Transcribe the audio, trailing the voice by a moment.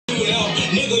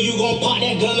Nigga, you gon' pop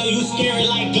that gun or you scary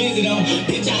like Glizzy though.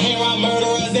 Bitch, I hang around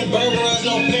murderers and burglars,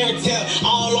 no fairy tale.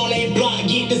 All on they block,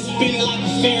 get to spinning like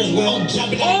a Ferris wheel. I'm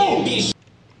jumping out that bitch.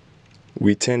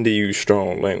 We tend to use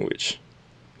strong language.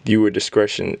 Viewer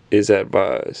discretion is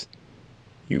advised.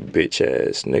 You bitch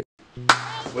ass nigga.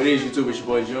 What is YouTube? It's your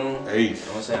boy Jun. Hey. You know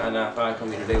what I'm saying? I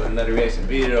come here today with another reaction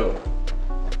video.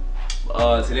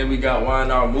 Today we got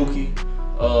our Mookey,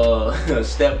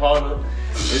 stepfather.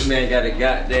 This man got a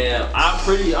goddamn. I'm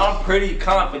pretty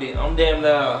confident. I'm damn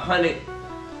near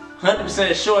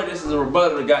 100% sure this is a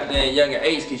rebuttal to goddamn Younger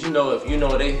Ace, cause you know if you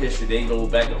know their history, they go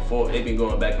back and forth. They been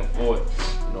going back and forth.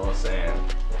 You know what I'm saying?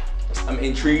 I'm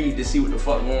intrigued to see what the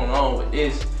fuck going on with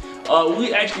this.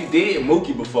 We actually did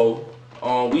Mookey before.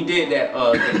 We did that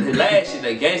the last shit,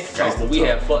 that gangsta talk, but we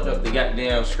had fucked up the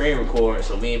goddamn screen recording,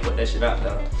 so we ain't put that shit out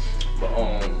there.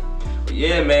 But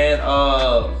yeah, man,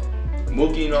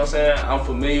 Mookey, you know what I'm saying? I'm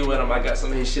familiar with him. I got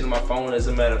some of his shit on my phone, as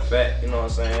a matter of fact. You know what I'm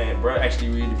saying? Bro, actually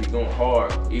really be going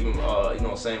hard. Even you know what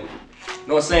I'm saying? You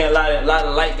know what I'm saying? A lot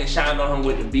of light been shining on him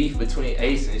with the beef between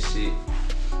Ace and shit.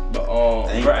 But bro,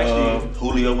 actually,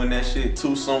 Julio in that shit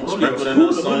too.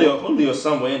 Julio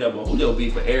somewhere in there, but Julio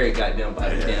beef for every goddamn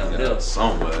body down there.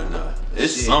 Somewhere nah.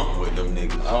 It's shit. Something with them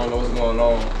niggas. I don't know what's going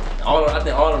on. I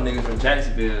think all them niggas from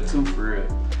Jacksonville too, for real.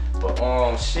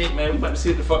 But shit, man, we about to see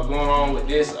what the fuck going on with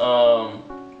this. So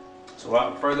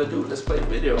without further ado, let's play the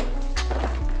video.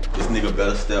 This nigga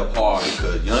better step hard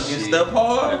because Youngin step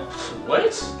hard.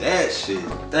 What? That shit,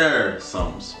 there's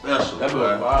something special. That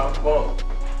boy wild fuck.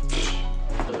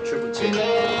 Triple check.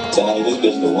 Tonight, this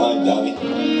bitch the one, dummy.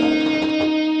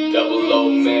 Double low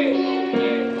man.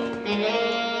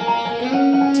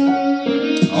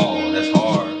 Oh, that's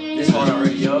hard. This hard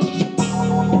already, yo.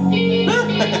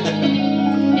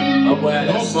 Oh boy,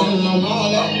 that's smoking.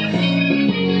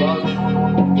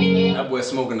 That boy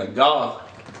smoking a gauze.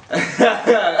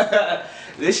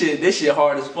 This shit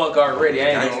hard as fuck already. I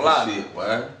ain't gonna lie. Shit,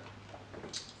 boy.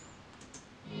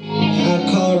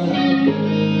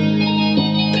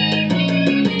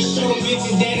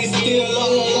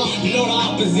 Know the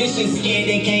opposition scared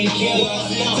they can't kill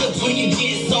us. Took 20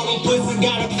 jets, so them pussy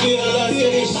gotta feel us.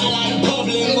 I like the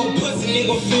public, no pussy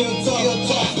nigga feel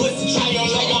tough. Pussy try your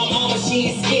luck, my mama,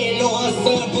 she ain't scared. No, her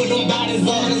son put them bodies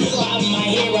on. Bobbing my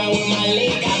hair out with my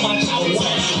leg, got my chopper.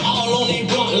 All on they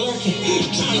block lurking,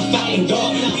 trying to find a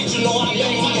dog. Bitch, you know I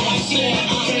bang my white shit. I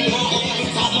can't rock, let me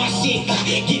talk my shit.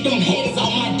 Get them haters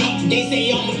off my dick, they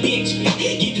say I'm a bitch.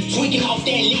 Get the tweaking off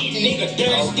that lit nigga,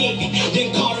 dirt stick.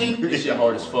 Then call them. This shit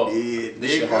hard as fuck. Yeah,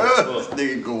 this shit hard as fuck. This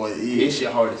nigga going in. This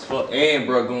shit hard as fuck. And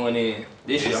bro going in.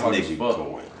 This shit hard as fuck.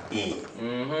 Going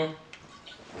in.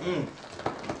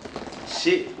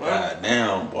 Shit, boy. God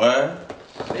damn, boy.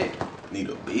 Shit. Need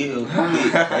a bill.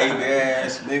 Big baby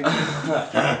ass nigga.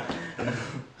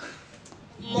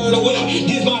 Murder with,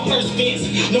 this my first fence.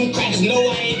 Them crackers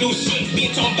know I ain't do shit,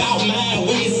 bitch. I'm bout mine.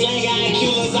 When it's slang, I ain't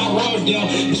killers, I run with them.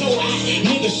 Show out,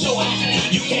 nigga, show out.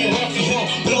 You can't run for him.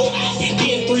 Blow out,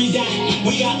 then 3 die.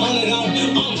 We got under them.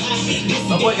 I'm high. This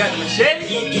my boy got the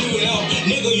machete. Look good up.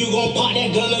 Nigga, you gon' pop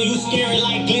that gun or you scary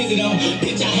like Glizzy though.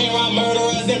 Bitch, I hang around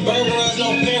murderers and burglars,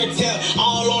 no fairy tale.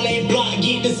 All on they block,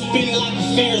 get to spinning like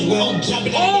a Ferris wheel. I'm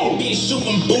jumping out that bitch,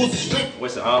 shooting boots.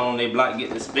 What's the all on they block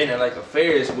getting to spinning like a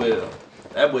Ferris wheel?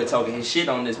 That boy talking his shit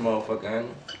on this motherfucker,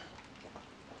 ain't he?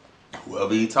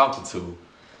 Whoever he talking to.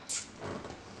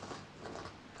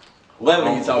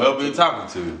 Whoever he talking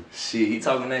to. Shit, he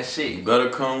talking that shit. You better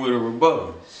come with a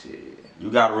rebuttal. Shit. You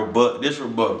gotta rebut this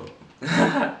rebuttal.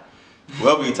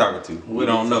 Whoever he talking to. We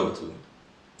don't know. Show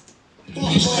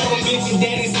them bitches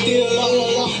that is still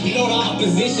low. Know the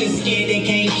opposition scared they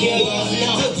can't kill us.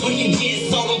 Took 20 jets,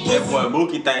 so them pussy. That boy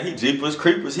Mookey think he Jeepers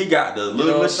Creepers. He got the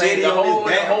little machete the on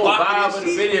his back. whole vibe of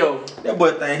the video. That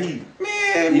boy think he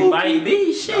He might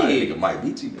be shit. Nah, nigga might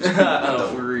be Jeepers Creepers.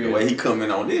 Oh, for real. The way he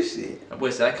coming on this shit. That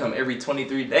boy said I come every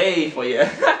 23 days for you.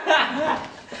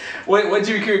 What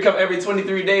you could come every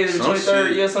 23 days, every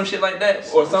 23rd year, some shit like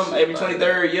that, or some every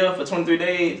 23rd year for 23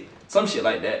 days. Some shit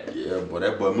like that. Yeah, boy,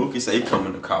 that boy Mookey say he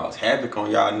coming to cause havoc on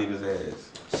y'all niggas'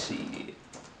 ass. Shit.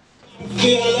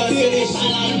 Feel us, I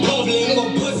like public, no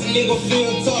pussy nigga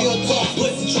feel tough.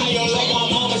 Pussy try your luck, my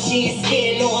mama, she ain't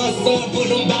scared. No, her son put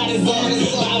them bodies on.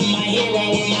 Bobbing my hair out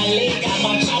with my leg, got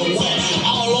my chopper.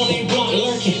 All on they block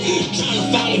lurking, trying to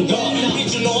find a dog.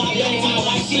 Bitch, you know I bang my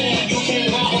white shit. You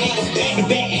can't rock when I was back to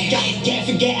back. Can't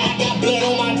forget, I got blood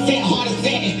on my tent, heart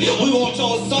attack. We want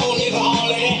your soul, nigga, all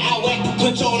of that. I whack to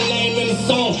put your name in the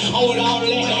song. On with all of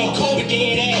that, ain't Kobe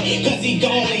dead ass. Cause he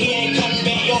gone and he ain't coming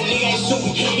back. Yo, nigga ain't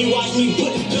shooting. He watch me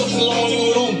put his pistol on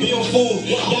you, don't be a fool.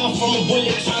 Down from a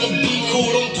bullet, trying to be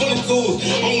cool. Them 22s,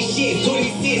 ain't shit,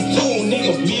 26, sis too,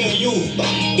 nigga. Me and you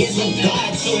is who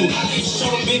God to. Show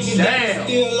them bitches that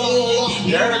still love.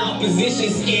 No opposition,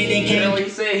 scared they can't. You know what he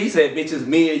said? He said, bitches,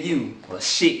 me and you. Well,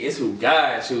 shit, it's who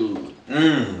God choose.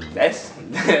 That's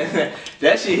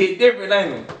that shit hit different,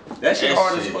 ain't it? That shit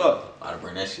hard as fuck. I'll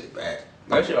bring that shit back.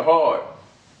 That shit hard.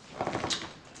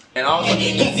 And also,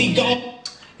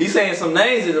 he's saying some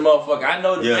names in the motherfucker. I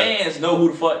know the fans know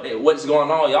who the fuck what's going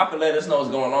on. Y'all can let us know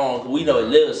what's going on. Cause we know it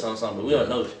lives something, but we don't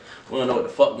know. We don't know what the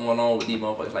fuck going on with these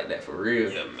motherfuckers like that for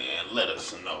real. Yeah, man, let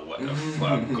us know what the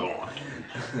fuck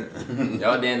going.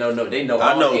 Y'all didn't know. They know.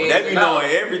 I know. They be knowing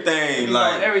everything.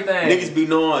 Like everything. Niggas be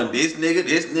knowing this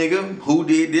nigga, who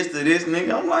did this to this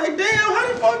nigga. I'm like, damn, how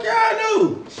the fuck y'all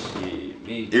know? Shit,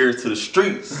 me. Ears to the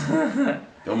streets.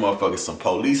 Them motherfuckers some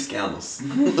police scandals.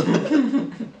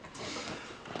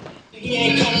 He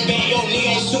ain't coming back, yo, nigga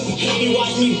ain't shooting. He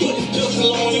watch me put his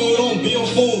pistol on you, don't be a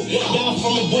fool. Down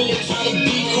from a bullet, tryna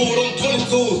be cool, them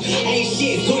 22s. Ain't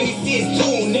shit, 26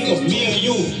 too, nigga, me and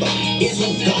you is who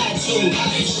God choose.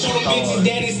 Show them bitches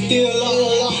that is still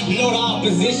love. Know the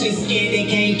opposition, scared they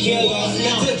can't kill us.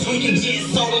 Now, since we can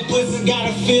just so them pussies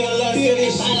gotta feel us. Feel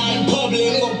this shit out in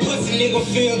public, no pussy nigga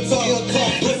feel tough.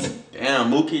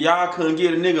 Damn, Mookey, y'all couldn't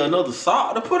get a nigga another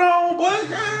sock to put on, boy.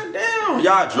 God damn.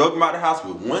 Y'all drug him out the house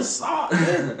with one sock,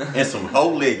 man, and some hoe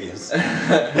leggings.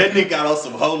 That nigga got on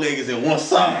some hoe leggings and one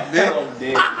sock, man. I'm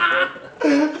dead.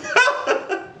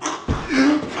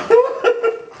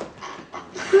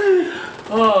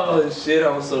 Oh shit,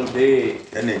 I'm so dead.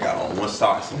 That nigga got on one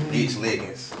sock and some bitch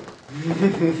leggings.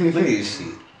 Look at this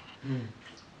shit.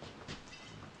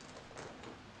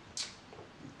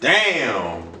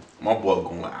 Damn. My boy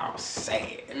going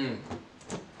outside. Know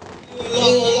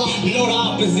the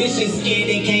opposition, scared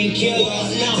they can't kill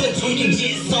us. Now, since we can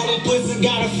just so them pussies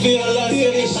gotta feel us.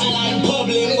 Feel this shit out in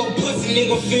public, no pussy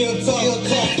nigga feel tough.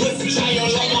 Pussy try your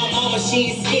like my mama, she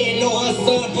ain't scared, know her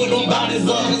son, put them bodies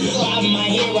up. Bobbing my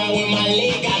hair out with my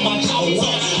leg, got my chalk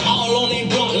up. All on they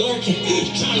block lurking,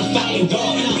 tryna find me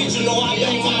dog. Bitch, you know I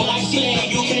bang my white flag,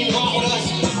 you can't walk with us.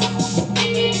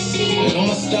 And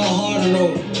I'ma start harder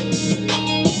though.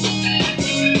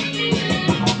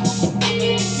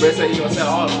 Brett said he gonna sell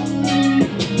all of them.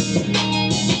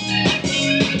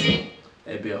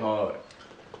 That'd be hard.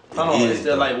 Oh, it's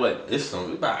still like what? It's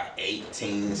about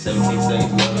 18, 17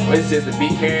 seconds left. What is this, the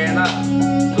beat carrying out?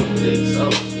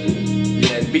 So,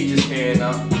 yeah, the beat just carrying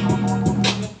out.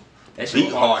 That shit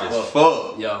beat hard as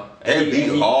fuck. Yo, that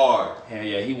beat hard. Hell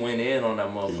yeah, he went in on that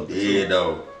motherfucker. He did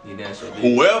though. He damn sure did.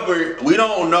 Whoever, we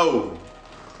don't know.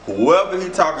 Whoever he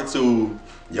talking to,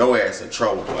 your ass in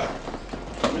trouble, boy.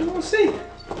 We gonna see.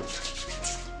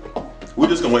 We're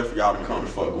just gonna wait for y'all to come.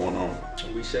 The fuck going on?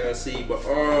 We shall see. But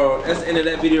that's the end of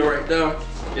that video right there.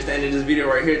 It's the end of this video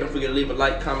right here. Don't forget to leave a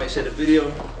like, comment, share the video.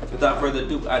 Without further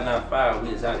ado, I-95, we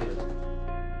is out here.